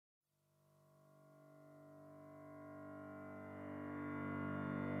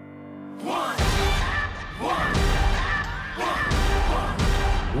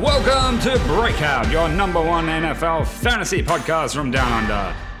Welcome to Breakout, your number one NFL fantasy podcast from down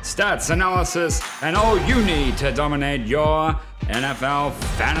under. Stats, analysis, and all you need to dominate your NFL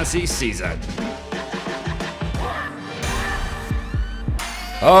fantasy season.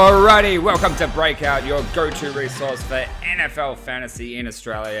 Alrighty, welcome to Breakout, your go-to resource for NFL fantasy in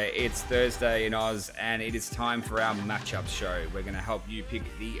Australia. It's Thursday in Oz, and it is time for our matchup show. We're going to help you pick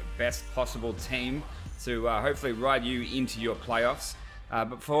the best possible team to hopefully ride you into your playoffs. But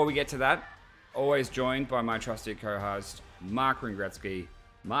before we get to that, always joined by my trusted co-host, Mark Ringretsky.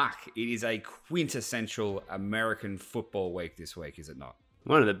 Mark, it is a quintessential American football week this week, is it not?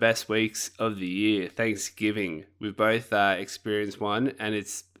 One of the best weeks of the year, Thanksgiving. We've both experienced one, and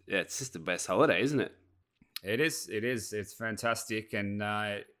it's just the best holiday, isn't it? It is. It's fantastic. And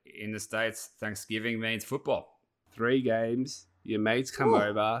in the States, Thanksgiving means football. 3 games, your mates come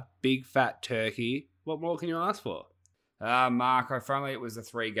over, big fat turkey. What more can you ask for? Mark, if only it was the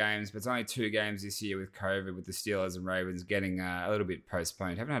 3 games, but it's only 2 games this year with COVID, with the Steelers and Ravens getting a little bit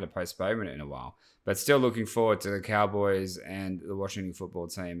postponed. Haven't had a postponement in a while, but still looking forward to the Cowboys and the Washington football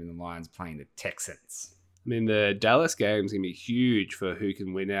team and the Lions playing the Texans. I mean, the Dallas game's going to be huge for who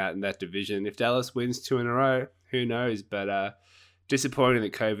can win out in that division. If Dallas wins 2 in a row, who knows? But disappointing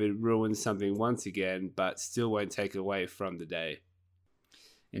that COVID ruins something once again, but still won't take away from the day.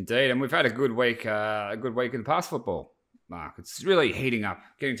 Indeed, and we've had a good week in past football. Mark, it's really heating up,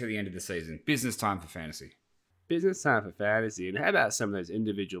 getting to the end of the season. Business time for fantasy. Business time for fantasy. And how about some of those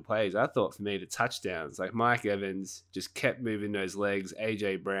individual plays? I thought for me, the touchdowns, like Mike Evans just kept moving those legs.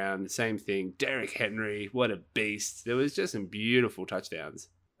 AJ Brown, same thing. Derrick Henry, what a beast. There was just some beautiful touchdowns.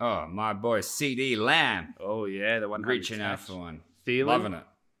 Oh, my boy, CD Lamb. Oh, yeah, the one reaching out for one. Loving it.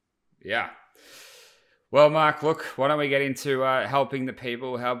 Yeah. Well, Mark, look, why don't we get into helping the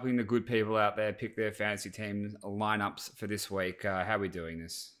good people out there pick their fantasy team lineups for this week. How are we doing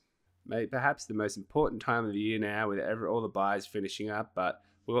this? Mate, perhaps the most important time of the year now with all the buys finishing up, but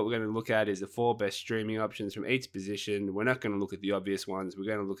what we're going to look at is the 4 best streaming options from each position. We're not going to look at the obvious ones. We're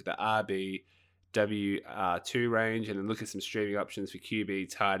going to look at the RB, WR2 range and then look at some streaming options for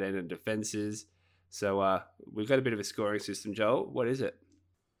QB, tight end, and defenses. So we've got a bit of a scoring system, Joel. What is it?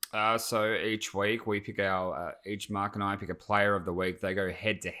 So each week we pick each Mark and I pick a player of the week. They go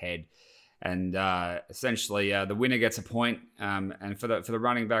head to head, and essentially the winner gets a point. And for the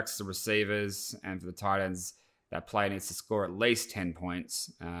running backs, the receivers, and for the tight ends, that player needs to score at least 10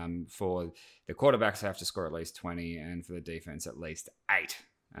 points. For the quarterbacks, they have to score at least 20, and for the defense, at least 8.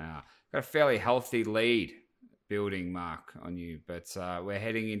 Got a fairly healthy lead building, Mark, on you, but we're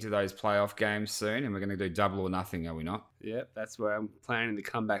heading into those playoff games soon, and we're going to do double or nothing, are we not? Yep, that's where I'm planning to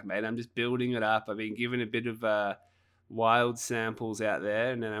come back, mate. I'm just building it up. I've been given a bit of wild samples out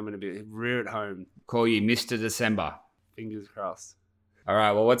there, and then I'm going to be rear at home. Call you Mr. December. Fingers crossed. All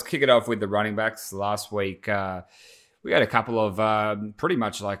right, well, let's kick it off with the running backs. Last week, we had a couple of pretty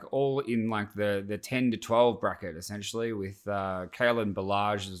much like all in like the 10 to 12 bracket, essentially, with Kalen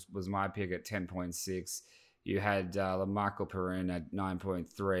Ballage was my pick at 10.6. You had LaMarco Perrin at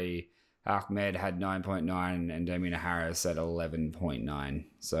 9.3, Ahmed had 9.9, and Damien Harris at 11.9.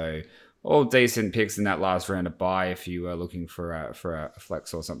 So all decent picks in that last round of buy if you were looking for a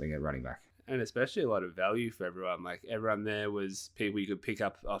flex or something at running back. And especially a lot of value for everyone. Like everyone there was people you could pick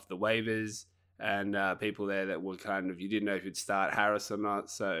up off the waivers and people there that were kind of, you didn't know if you'd start Harris or not.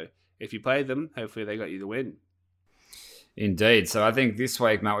 So if you played them, hopefully they got you the win. Indeed. So I think this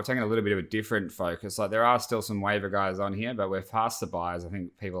week, Matt, we're taking a little bit of a different focus. Like there are still some waiver guys on here, but we're past the buys. I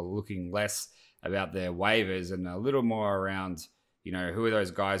think people are looking less about their waivers and a little more around, who are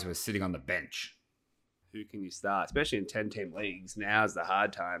those guys who are sitting on the bench? Who can you start? Especially in 10-team leagues. Now's the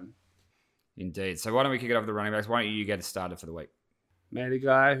hard time. Indeed. So why don't we kick it off with the running backs? Why don't you get it started for the week? Mate, the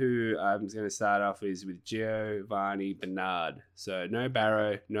guy who I'm going to start off is with Giovanni Bernard. So no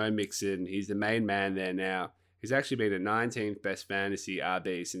Barrow, no Mixon. He's the main man there now. He's actually been the 19th best fantasy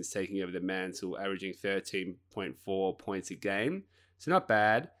RB since taking over the mantle, averaging 13.4 points a game. So not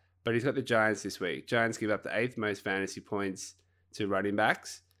bad, but he's got the Giants this week. Giants give up the 8th most fantasy points to running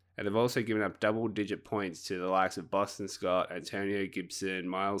backs, and they've also given up double-digit points to the likes of Boston Scott, Antonio Gibson,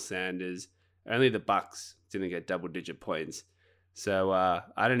 Miles Sanders. Only the Bucks didn't get double-digit points. So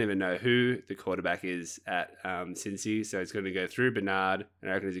I don't even know who the quarterback is at Cincy. So it's going to go through Bernard, and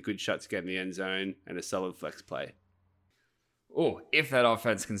I reckon there's a good shot to get in the end zone and a solid flex play. Oh, if that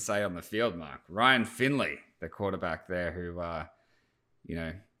offense can stay on the field, Mark. Ryan Finley, the quarterback there who,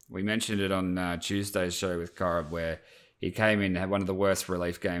 we mentioned it on Tuesday's show with Corb where he came in, had one of the worst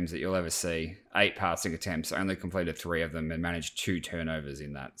relief games that you'll ever see. 8 passing attempts, only completed 3 of them and managed 2 turnovers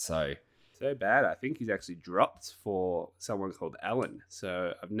in that. So So bad. I think he's actually dropped for someone called Allen.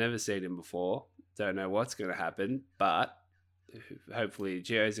 So I've never seen him before. Don't know what's going to happen, but hopefully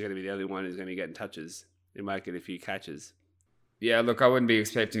Gio's going to be the only one who's going to be getting touches. He might get a few catches. Yeah, look, I wouldn't be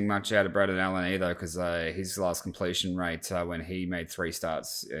expecting much out of Braden Allen either because his last completion rate when he made 3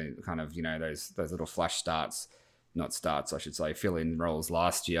 starts, kind of, those little flash starts, not starts, I should say, fill-in roles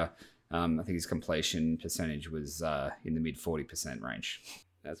last year. I think his completion percentage was in the mid 40% range.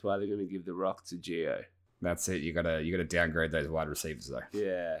 That's why they're going to give the rock to Gio. That's it. You gotta downgrade those wide receivers though.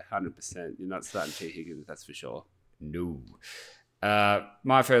 Yeah, 100%. You're not starting T. Higgins, that's for sure. No.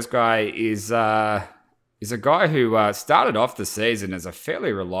 My first guy is a guy who started off the season as a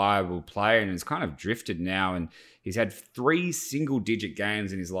fairly reliable player and has kind of drifted now. And he's had 3 single-digit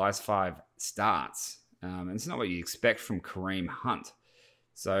games in his last 5 starts. And it's not what you expect from Kareem Hunt.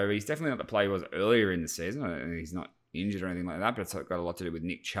 So he's definitely not the player he was earlier in the season. He's not injured or anything like that, but it's got a lot to do with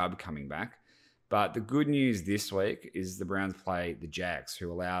Nick Chubb coming back. But the good news this week is the Browns play the Jags,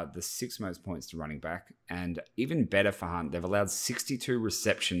 who allowed the 6th most points to running back. And even better for Hunt, they've allowed 62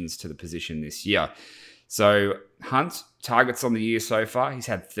 receptions to the position this year. So Hunt targets on the year so far, he's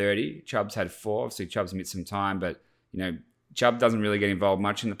had 30. Chubb's had 4. Obviously, Chubb's missed some time, but Chubb doesn't really get involved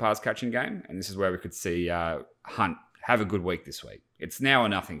much in the pass catching game. And this is where we could see Hunt have a good week this week. It's now or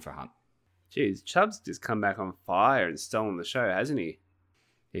nothing for Hunt. Jeez, Chubb's just come back on fire and stolen the show, hasn't he?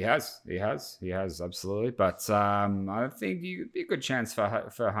 He has, absolutely. But I think it'd be a good chance for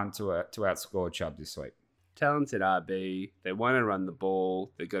Hunt to outscore Chubb this week. Talented RB. They want to run the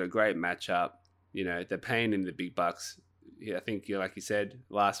ball. They've got a great matchup. They're paying him the big bucks. Yeah, I think, like you said,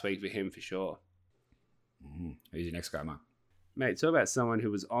 last week for him for sure. Who's your next guy, Mark? Mate, talk about someone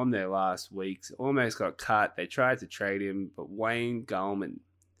who was on there last week, almost got cut. They tried to trade him, but Wayne Gallman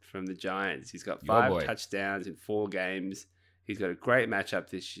from the Giants. He's got 5 touchdowns in 4 games. He's got a great matchup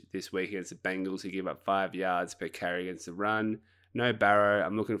this week against the Bengals. He gave up 5 yards per carry against the run. No Barrow.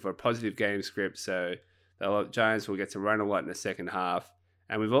 I'm looking for a positive game script, so the Giants will get to run a lot in the second half.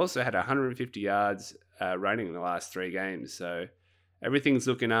 And we've also had 150 yards running in the last 3 games, so everything's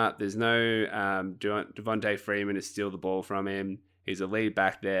looking up. There's no Devontae Freeman to steal the ball from him. He's a lead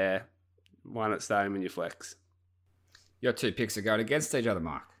back there. Why not start him in your flex? Your 2 picks are going against each other,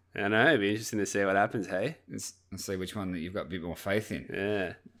 Mark. I know. It'd be interesting to see what happens, hey? Let's see which one that you've got a bit more faith in.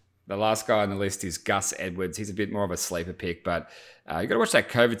 Yeah. The last guy on the list is Gus Edwards. He's a bit more of a sleeper pick, but you got to watch that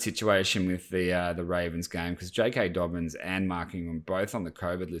COVID situation with the Ravens game because J.K. Dobbins and Mark Ingram both on the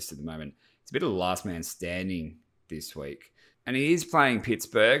COVID list at the moment. It's a bit of the last man standing this week. And he is playing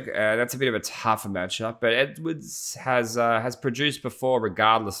Pittsburgh. That's a bit of a tougher matchup, but Edwards has produced before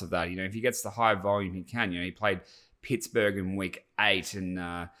regardless of that. If he gets the high volume, he can. He played Pittsburgh in week 8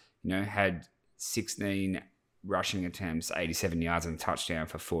 and, had 16 rushing attempts, 87 yards and a touchdown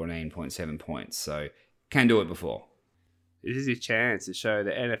for 14.7 points. So can do it before. This is his chance to show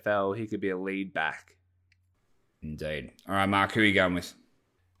the NFL he could be a lead back. Indeed. All right, Mark, who are you going with?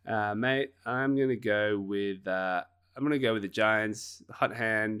 Mate, I'm going to go with the Giants, hot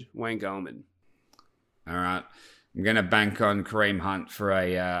hand, Wayne Gallman. All right. I'm going to bank on Kareem Hunt for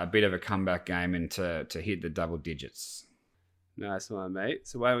a bit of a comeback game and to hit the double digits. Nice one, mate.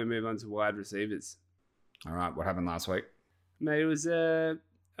 So why don't we move on to wide receivers? All right. What happened last week? Mate, it was a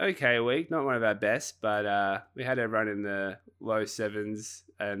okay week. Not one of our best, but we had everyone in the low 7s.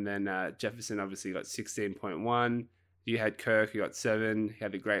 And then Jefferson obviously got 16.1. You had Kirk, who got 7. He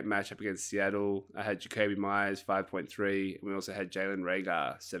had a great matchup against Seattle. I had Jacoby Myers, 5.3. And we also had Jalen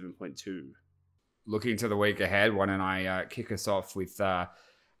Reagor, 7.2. Looking to the week ahead, why don't I kick us off with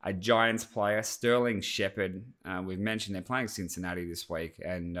a Giants player, Sterling Shepard. We've mentioned they're playing Cincinnati this week,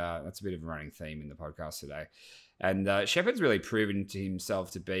 and that's a bit of a running theme in the podcast today. And Shepard's really proven to himself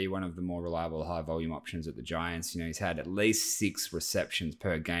to be one of the more reliable high-volume options at the Giants. He's had at least 6 receptions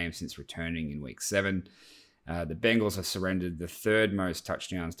per game since returning in week 7. The Bengals have surrendered the 3rd most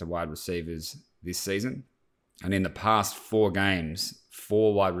touchdowns to wide receivers this season. And in the past 4 games,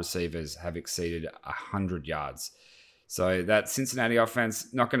 4 wide receivers have exceeded 100 yards. So that Cincinnati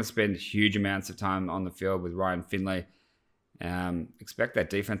offense, not going to spend huge amounts of time on the field with Ryan Finley. Expect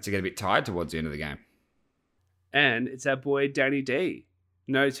that defense to get a bit tired towards the end of the game. And it's our boy Danny D.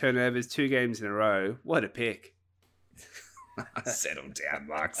 No turnovers, 2 games in a row. What a pick. Settle down,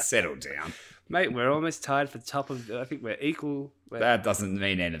 Mark. Settle down. Mate, we're almost tied for top of... I think we're equal. That doesn't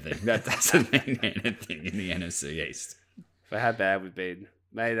mean anything. That doesn't mean anything in the NFC East. For how bad we've been.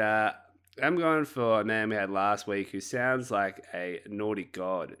 Mate, I'm going for a man we had last week who sounds like a naughty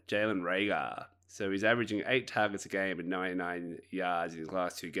god, Jalen Reagor. So he's averaging 8 targets a game and 99 yards in his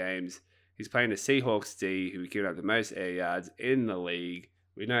last 2 games. He's playing the Seahawks D, who've given up the most air yards in the league.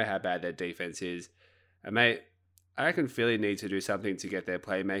 We know how bad their defense is. And mate, I reckon Philly needs to do something to get their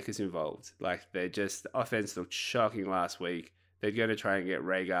playmakers involved. Like, the offense looked shocking last week. They're going to try and get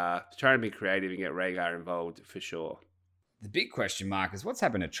Rhaegar, try and be creative and get Rhaegar involved for sure. The big question mark is what's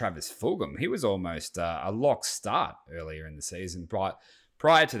happened to Travis Fulgham. He was almost a lock start earlier in the season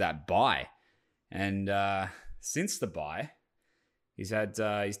prior to that bye. And since the bye, he's had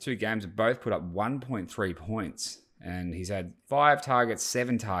his 2 games have both put up 1.3 points. And he's had 5 targets,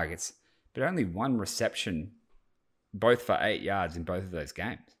 7 targets, but only 1 reception, both for 8 yards in both of those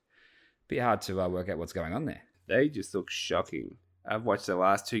games. Bit hard to work out what's going on there. They just look shocking. I've watched the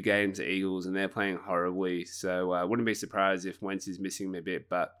last 2 games of Eagles and they're playing horribly. So I wouldn't be surprised if Wentz is missing them a bit.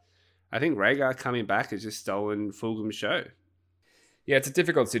 But I think Rhaegar coming back has just stolen Fulgham's show. Yeah, it's a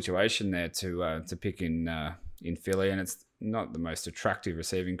difficult situation there to pick in Philly, and it's not the most attractive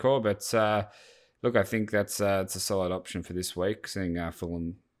receiving core. But look, I think it's a solid option for this week, seeing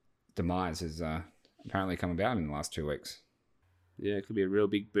Fulham demise has apparently come about in the last 2 weeks. Yeah, it could be a real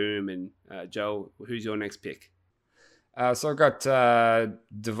big boom. And Joel, who's your next pick? So I've got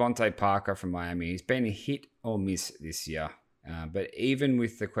Devontae Parker from Miami. He's been a hit or miss this year. But even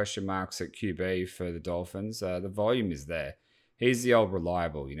with the question marks at QB for the Dolphins, the volume is there. He's the old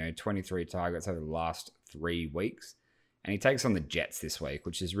reliable, 23 targets over the last 3 weeks. And he takes on the Jets this week,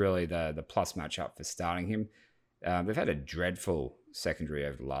 which is really the plus matchup for starting him. They've had a dreadful secondary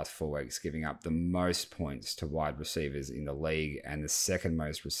over the last 4 weeks, giving up the most points to wide receivers in the league and the second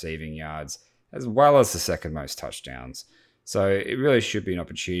most receiving yards, as well as the second most touchdowns. So it really should be an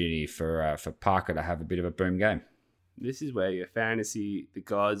opportunity for Parker to have a bit of a boom game. This is where your fantasy, the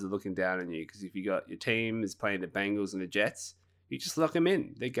gods are looking down on you, because if you got your team is playing the Bengals and the Jets, you just lock them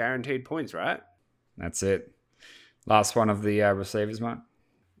in. They're guaranteed points, right? That's it. Last one of the receivers, Mark.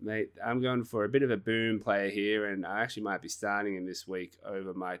 Mate, I'm going for a bit of a boom player here, and I actually might be starting him this week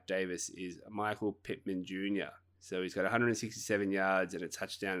over Mike Davis, is Michael Pittman Jr. So he's got 167 yards and a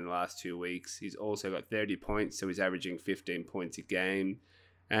touchdown in the last 2 weeks. He's also got 30 points, so he's averaging 15 points a game.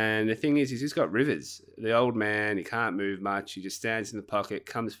 And the thing is, he's just got Rivers. The old man, he can't move much. He just stands in the pocket,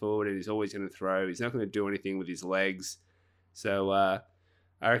 comes forward, and he's always going to throw. He's not going to do anything with his legs. So I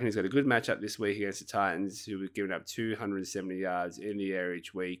reckon he's got a good matchup this week against the Titans, who were giving up 270 yards in the air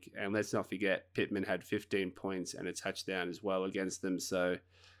each week. And let's not forget, Pittman had 15 points and a touchdown as well against them. So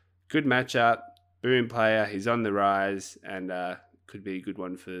good matchup. Boom player, he's on the rise, and could be a good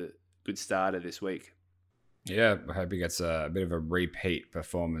one for good starter this week. Yeah, I hope he gets a bit of a repeat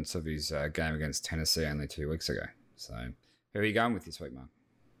performance of his game against Tennessee only 2 weeks ago. So who are you going with this week, Mark?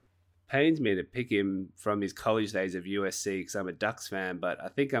 Pains me to pick him from his college days of USC because I'm a Ducks fan, but I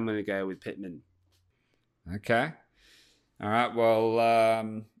think I'm going to go with Pittman. Okay. All right. Well,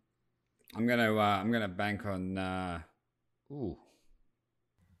 I'm gonna bank on.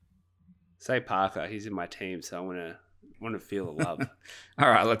 Say Parker. He's in my team, so I want to feel the love. All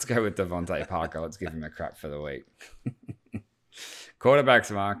right, let's go with Devontae Parker. Let's give him a crap for the week. Quarterbacks,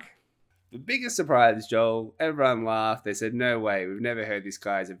 Mark. The biggest surprise, Joel, everyone laughed. They said, no way, we've never heard this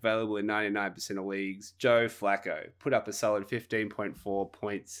guy is available in 99% of leagues. Joe Flacco put up a solid 15.4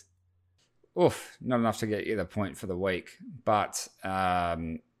 points. Oof, not enough to get you the point for the week, but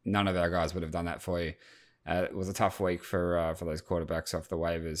none of our guys would have done that for you. It was a tough week for those quarterbacks off the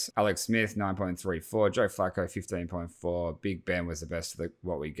waivers. Alex Smith, 9.34. Joe Flacco, 15.4. Big Ben was the best of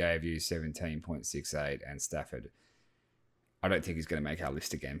what we gave you, 17.68. And Stafford, I don't think he's going to make our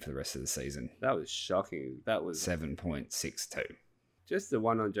list again for the rest of the season. That was shocking. That was 7.62. Just the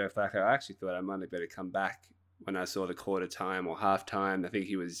one on Joe Flacco. I actually thought I might have better come back when I saw the quarter time or half time. I think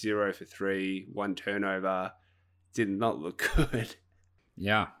he was 0 for 3, 1 turnover. Did not look good.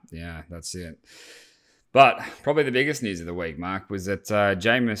 Yeah, that's it. But probably the biggest news of the week, Mark, was that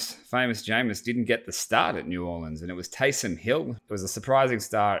famous Jameis, didn't get the start at New Orleans, and it was Taysom Hill. It was a surprising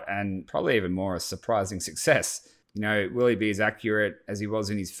start and probably even more a surprising success. Will he be as accurate as he was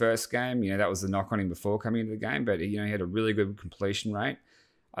in his first game? That was the knock on him before coming into the game, but he had a really good completion rate.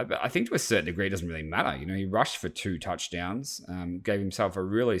 I think to a certain degree, it doesn't really matter. He rushed for 2 touchdowns, gave himself a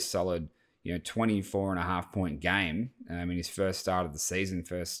really solid, 24.5 point game in his first start of the season,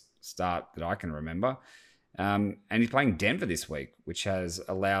 first start that I can remember. And he's playing Denver this week, which has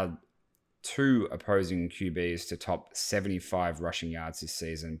allowed 2 opposing QBs to top 75 rushing yards this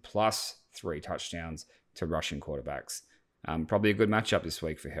season, plus 3 touchdowns to rushing quarterbacks. Probably a good matchup this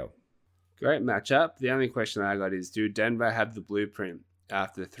week for Hill. Great matchup. The only question I got is, do Denver have the blueprint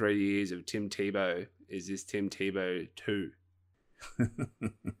after 3 years of Tim Tebow? Is this Tim Tebow 2?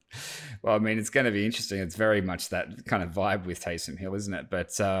 Well, it's going to be interesting. It's very much that kind of vibe with Taysom Hill, isn't it?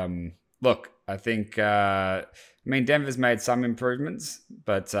 But Look, I think, Denver's made some improvements,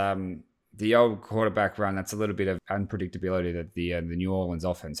 but the old quarterback run, that's a little bit of unpredictability that the New Orleans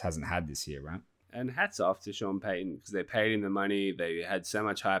offense hasn't had this year, right? And hats off to Sean Payton because they paid him the money. They had so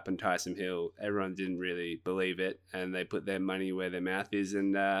much hype on Tyson Hill. Everyone didn't really believe it, and they put their money where their mouth is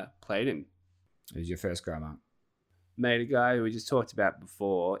and played him. Who's your first guy, Mark? Mate, a guy who we just talked about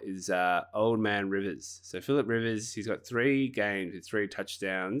before is Old Man Rivers. So Phillip Rivers, he's got 3 games with 3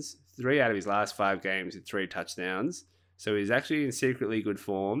 touchdowns. 3 out of his last 5 games with 3 touchdowns. So he's actually in secretly good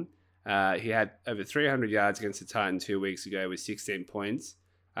form. He had over 300 yards against the Titans 2 weeks ago with 16 points.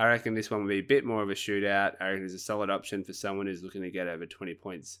 I reckon this one will be a bit more of a shootout. I reckon it's a solid option for someone who's looking to get over 20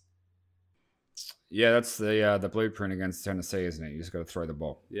 points. Yeah, that's the blueprint against Tennessee, isn't it? You just got to throw the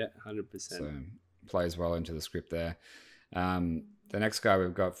ball. Yeah, 100%. So plays well into the script there. The next guy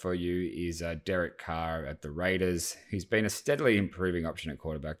we've got for you is Derek Carr at the Raiders. He's been a steadily improving option at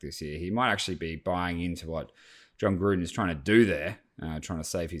quarterback this year. He might actually be buying into what John Gruden is trying to do there, trying to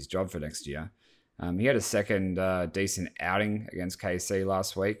save his job for next year. He had a second decent outing against KC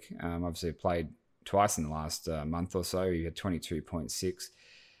last week. Obviously played twice in the last month or so. He had 22.6.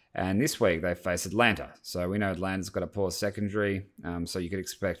 And this week they face Atlanta. So we know Atlanta's got a poor secondary. So you could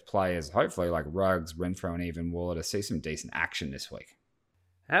expect players, hopefully like Ruggs, Renfro, and even Waller to see some decent action this week.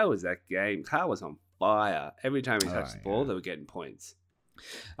 How was that game? Carr was on fire. Every time he touched the ball, they were getting points.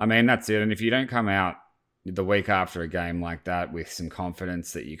 That's it. And if you don't come out the week after a game like that with some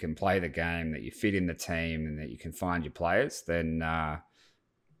confidence that you can play the game, that you fit in the team, and that you can find your players, then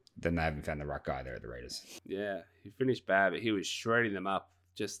they haven't found the right guy there at the Raiders. Yeah, he finished bad, but he was shredding them up.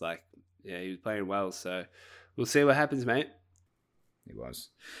 He was playing well. So we'll see what happens, mate. He was.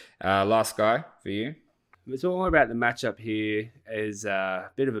 Last guy for you. It's all about the matchup here. Is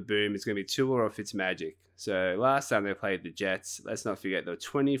a bit of a boom. It's going to be Tua or Fitzmagic. So last time they played the Jets, let's not forget they were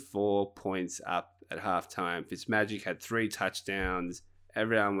 24 points up at halftime. Fitzmagic had 3 touchdowns.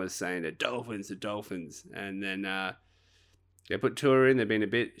 Everyone was saying the Dolphins. And then they put Tua in. They've been a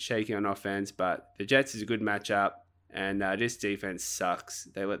bit shaky on offense, but the Jets is a good matchup. And this defense sucks.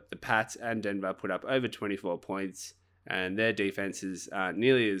 They let the Pats and Denver put up over 24 points. And their defenses aren't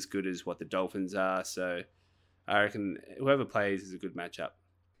nearly as good as what the Dolphins are. So I reckon whoever plays is a good matchup.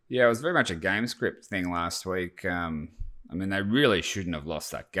 Yeah, it was very much a game script thing last week. They really shouldn't have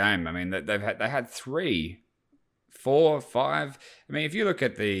lost that game. They had 3, 4, 5. If you look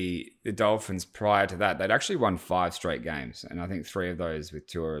at the Dolphins prior to that, they'd actually won 5 straight games. And I think 3 of those with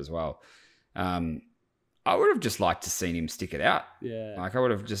Tua as well. I would have just liked to seen him stick it out. Yeah. I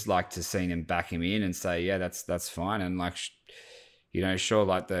would have just liked to seen him back him in and say, yeah, that's fine. And sure,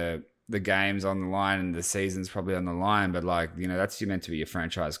 the game's on the line and the season's probably on the line, but that's meant to be your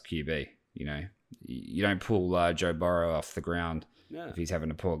franchise QB. You don't pull Joe Burrow off the ground if he's having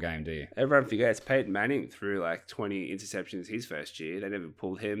a poor game, do you? Everyone forgets Peyton Manning threw 20 interceptions his first year. They never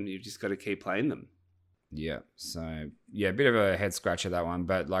pulled him. You've just got to keep playing them. Yeah, so a bit of a head scratcher that one,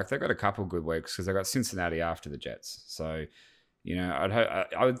 but they've got a couple good weeks because they've got Cincinnati after the Jets. So, I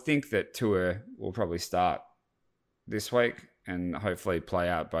would think that Tua will probably start this week and hopefully play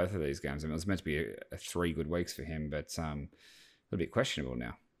out both of these games. It was meant to be a 3 good weeks for him, but a little bit questionable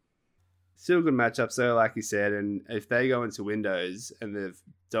now. Still a good matchup, so like you said, and if they go into windows and the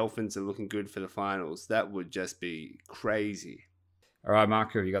Dolphins are looking good for the finals, that would just be crazy. All right,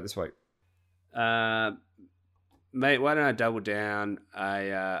 Mark, who have you got this week? Mate, why don't I double down?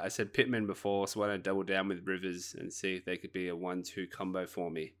 I said Pittman before, so why don't I double down with Rivers and see if they could be a 1-2 combo for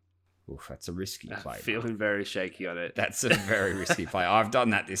me? Oof, that's a risky play. I'm feeling very shaky on it. That's a very risky play. I've done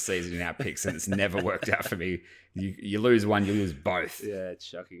that this season in our picks, and it's never worked out for me. You lose one, you lose both. Yeah, it's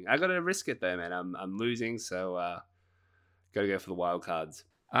shocking. I got to risk it though, man. I'm losing, so got to go for the wild cards.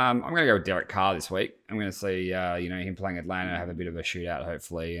 I'm going to go with Derek Carr this week. I'm going to see, him playing Atlanta, have a bit of a shootout,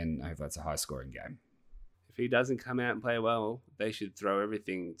 hopefully, and hopefully that's a high-scoring game. If he doesn't come out and play well, they should throw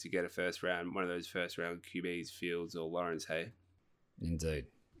everything to get one of those first-round QBs, Fields or Lawrence, hey? Indeed.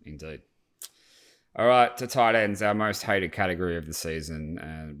 All right, to tight ends, our most hated category of the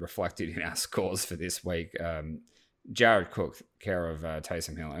season, reflected in our scores for this week. Jared Cook, care of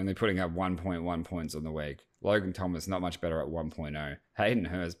Taysom Hill, only putting up 1.1 points on the week. Logan Thomas, not much better at 1.0. Hayden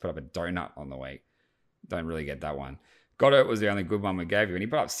Hurst put up a donut on the week. Don't really get that one. Goddard was the only good one we gave you, and he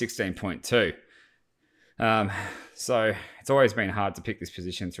put up 16.2. So it's always been hard to pick this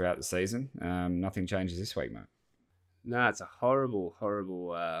position throughout the season. Nothing changes this week, mate. No, it's a horrible,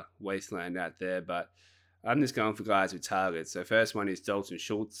 horrible wasteland out there, but I'm just going for guys with targets. So first one is Dalton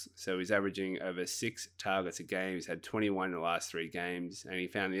Schultz. So he's averaging over 6 targets a game. He's had 21 in the last 3 games, and he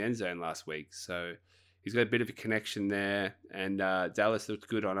found the end zone last week. So He's got a bit of a connection there, and Dallas looked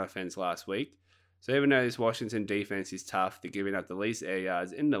good on offense last week. So even though this Washington defense is tough, they're giving up the least air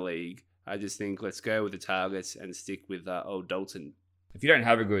yards in the league. I just think let's go with the targets and stick with old Dalton. If you don't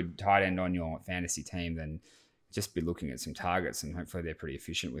have a good tight end on your fantasy team, then just be looking at some targets, and hopefully they're pretty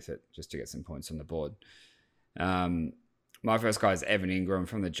efficient with it just to get some points on the board. My first guy is Evan Ingram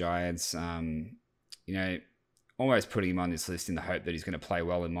from the Giants. Almost putting him on this list in the hope that he's going to play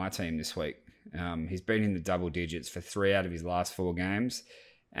well in my team this week. He's been in the double digits for 3 out of his last 4 games.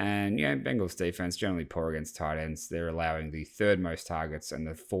 And, Bengals defense generally poor against tight ends. They're allowing the 3rd most targets and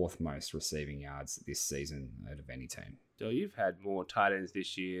the 4th most receiving yards this season out of any team. So you've had more tight ends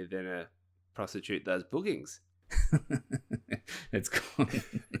this year than a prostitute does bookings. It's gone.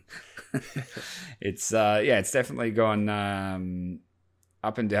 It's definitely gone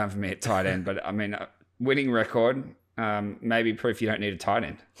up and down for me at tight end. But I mean, winning record, maybe proof you don't need a tight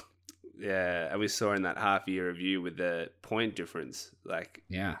end. Yeah, and we saw in that half-year review with the point difference, like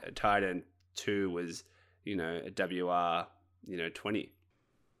a tight end 2 was, a WR, 20.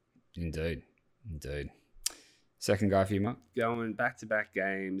 Indeed. Second guy for you, Mark? Going back-to-back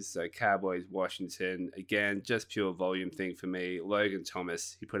games, so Cowboys, Washington, again, just pure volume thing for me. Logan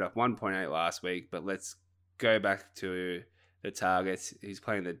Thomas, he put up 1.8 last week, but let's go back to the targets. He's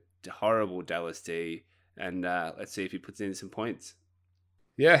playing the horrible Dallas D, and let's see if he puts in some points.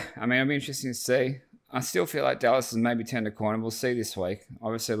 Yeah, I mean, it'll be interesting to see. I still feel like Dallas has maybe turned a corner. We'll see this week.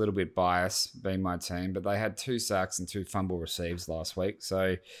 Obviously, a little bit biased being my team, but they had 2 sacks and 2 fumble receives last week.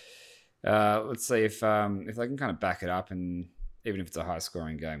 So let's see if they can kind of back it up, and even if it's a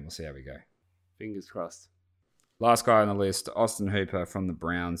high-scoring game, we'll see how we go. Fingers crossed. Last guy on the list, Austin Hooper from the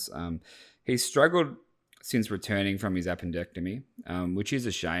Browns. He's struggled since returning from his appendectomy, which is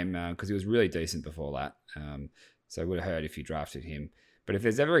a shame because he was really decent before that. So it would have hurt if you drafted him. But if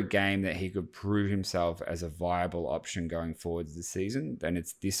there's ever a game that he could prove himself as a viable option going forwards this season, then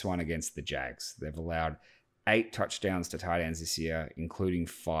it's this one against the Jags. They've allowed 8 touchdowns to tight ends this year, including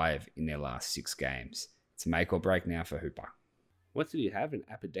 5 in their last 6 games. It's make or break now for Hooper. What did he have? An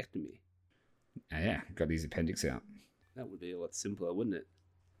appendectomy? Got his appendix out. That would be a lot simpler, wouldn't it?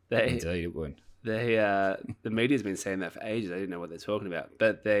 Indeed, it would. The media's been saying that for ages. I didn't know what they're talking about.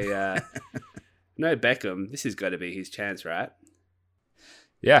 But no Beckham. This has got to be his chance, right?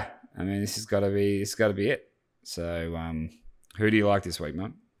 Yeah, I mean, this has got to be it. So, who do you like this week,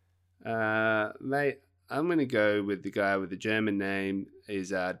 mate? Mate, I'm going to go with the guy with the German name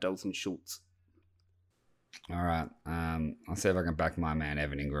is Dalton Schultz. All right. I'll see if I can back my man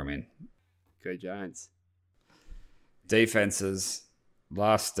Evan Ingram in. Go Giants. Defenses.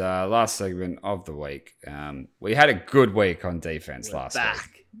 Last segment of the week. We had a good week on defense last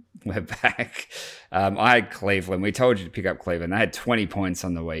week. We're back. I had Cleveland. We told you to pick up Cleveland. They had 20 points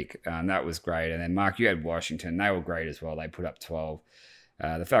on the week. That was great. And then, Mark, you had Washington. They were great as well. They put up 12.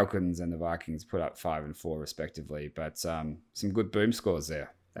 The Falcons and the Vikings put up 5 and 4, respectively. But some good boom scores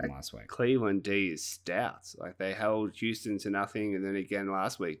there from last week. Cleveland D is stout. Like, they held Houston to nothing. And then again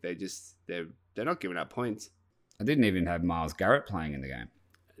last week, they're not giving up points. I didn't even have Myles Garrett playing in the game.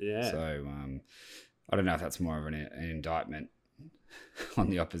 Yeah. So I don't know if that's more of an indictment on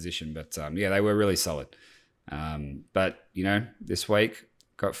the opposition, but they were really solid. But this week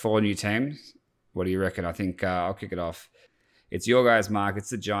got 4 new teams. What do you reckon? I think I'll kick it off. It's your guys, Mark.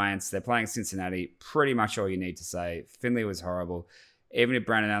 It's the Giants. They're playing Cincinnati. Pretty much all you need to say. Finley was horrible. Even if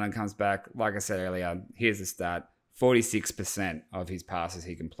Brandon Allen comes back, like I said earlier, here's the stat. 46% of his passes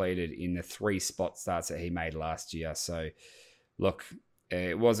he completed in the 3 spot starts that he made last year. So, look,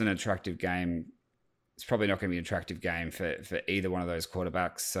 it was an attractive game. It's probably not going to be an attractive game for either one of those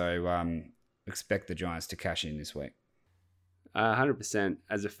quarterbacks. So expect the Giants to cash in this week. 100%.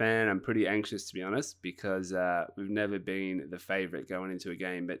 As a fan, I'm pretty anxious, to be honest, because we've never been the favorite going into a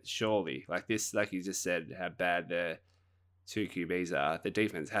game. But surely, like you just said, how bad the 2 QBs are, the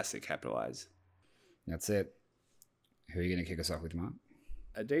defense has to capitalize. That's it. Who are you going to kick us off with, Mark?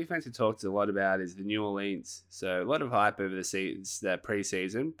 A defense we talked a lot about is the New Orleans. So a lot of hype over the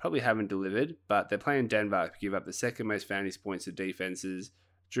preseason. Probably haven't delivered, but they're playing Denver, give up the 2nd most fantasy points to defenses.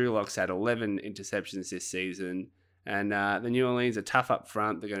 Drew Lock's had 11 interceptions this season. And the New Orleans are tough up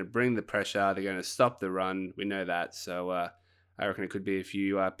front. They're going to bring the pressure. They're going to stop the run. We know that. So I reckon it could be a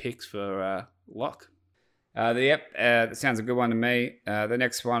few picks for Lock. That sounds a good one to me. The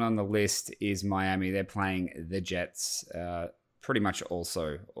next one on the list is Miami. They're playing the Jets. Pretty much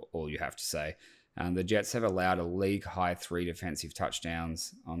also all you have to say. The Jets have allowed a league-high 3 defensive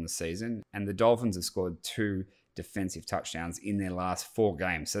touchdowns on the season, and the Dolphins have scored 2 defensive touchdowns in their last 4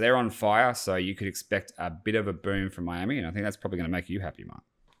 games. So they're on fire, so you could expect a bit of a boom from Miami, and I think that's probably going to make you happy, Mark.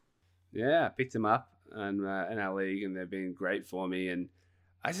 Yeah, I picked them up. in our league, and they've been great for me. And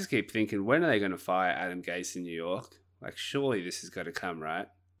I just keep thinking, when are they going to fire Adam Gase in New York? Like, surely this has got to come, right?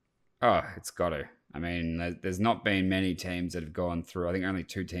 Oh, it's got to. I mean, there's not been many teams that have gone through. I think only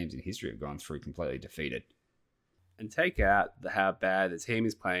 2 teams in history have gone through completely defeated. And take out how bad the team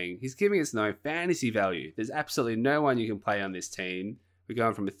is playing. He's giving us no fantasy value. There's absolutely no one you can play on this team. We're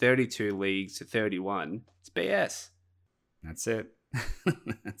going from 32 leagues to 31. It's BS. That's it.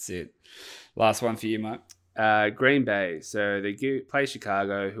 That's it. Last one for you, mate. Green Bay. So they play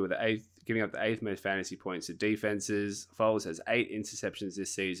Chicago, who are giving up the 8th most fantasy points to defenses. Foles has 8 interceptions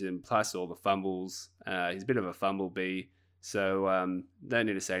this season, plus all the fumbles. He's a bit of a fumble bee, so don't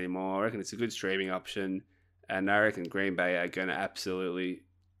need to say anymore. I reckon it's a good streaming option, and I reckon Green Bay are going to absolutely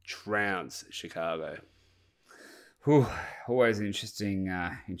trounce Chicago. Whew, always an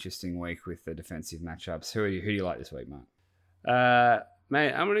interesting week with the defensive matchups. Who do you like this week, mate?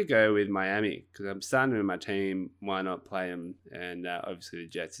 Mate, I'm going to go with Miami because I'm starting with my team. Why not play them? And obviously the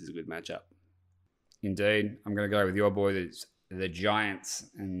Jets is a good matchup. Indeed. I'm going to go with your boy, the Giants,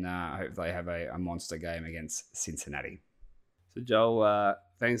 and I hope they have a monster game against Cincinnati. So, Joel,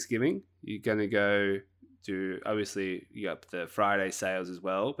 Thanksgiving, you're going to go do, obviously, you got the Friday sales as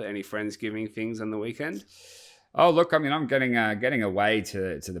well, but any Friendsgiving things on the weekend? Oh, look, I mean, I'm getting away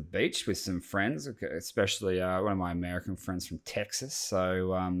to the beach with some friends, especially one of my American friends from Texas.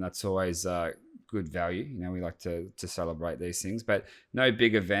 So that's always good value. You know, we like to celebrate these things, but no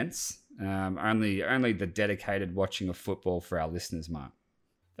big events. Only the dedicated watching of football for our listeners, Mark.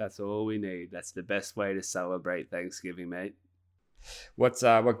 That's all we need. That's the best way to celebrate Thanksgiving, mate. What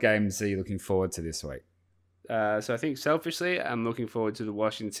games are you looking forward to this week? So I think selfishly, I'm looking forward to the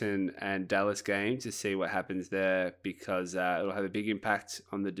Washington and Dallas game to see what happens there because it'll have a big impact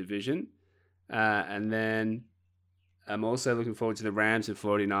on the division. And then I'm also looking forward to the Rams and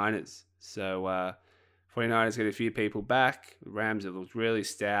 49ers. So 49ers get a few people back. Rams have looked really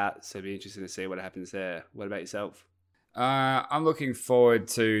stout, so it'll be interesting to see what happens there. What about yourself? I'm looking forward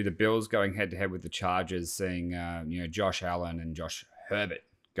to the Bills going head-to-head with the Chargers, seeing Josh Allen and Josh Herbert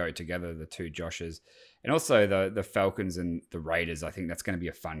go together, the two Joshes. And also the Falcons and the Raiders. I think that's going to be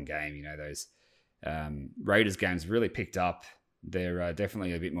a fun game. You know, those Raiders games really picked up. They're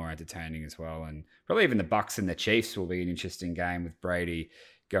definitely a bit more entertaining as well. And probably even the Bucks and the Chiefs will be an interesting game with Brady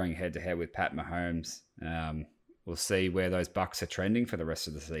going head-to-head with Pat Mahomes. We'll see where those Bucks are trending for the rest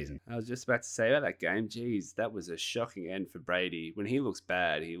of the season. I was just about to say about that game. Geez, that was a shocking end for Brady. When he looks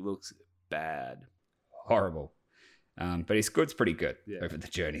bad, he looks bad. Horrible. But his good's pretty good over the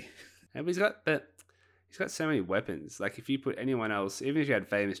journey. And he's got so many weapons. Like, if you put anyone else, even if you had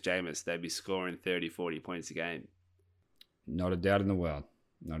famous Jameis, they'd be scoring 30, 40 points a game. Not a doubt in the world.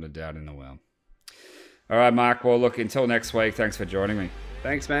 Not a doubt in the world. All right, Mark. Well, look, until next week, thanks for joining me.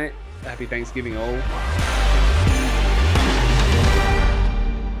 Thanks, mate. Happy Thanksgiving all.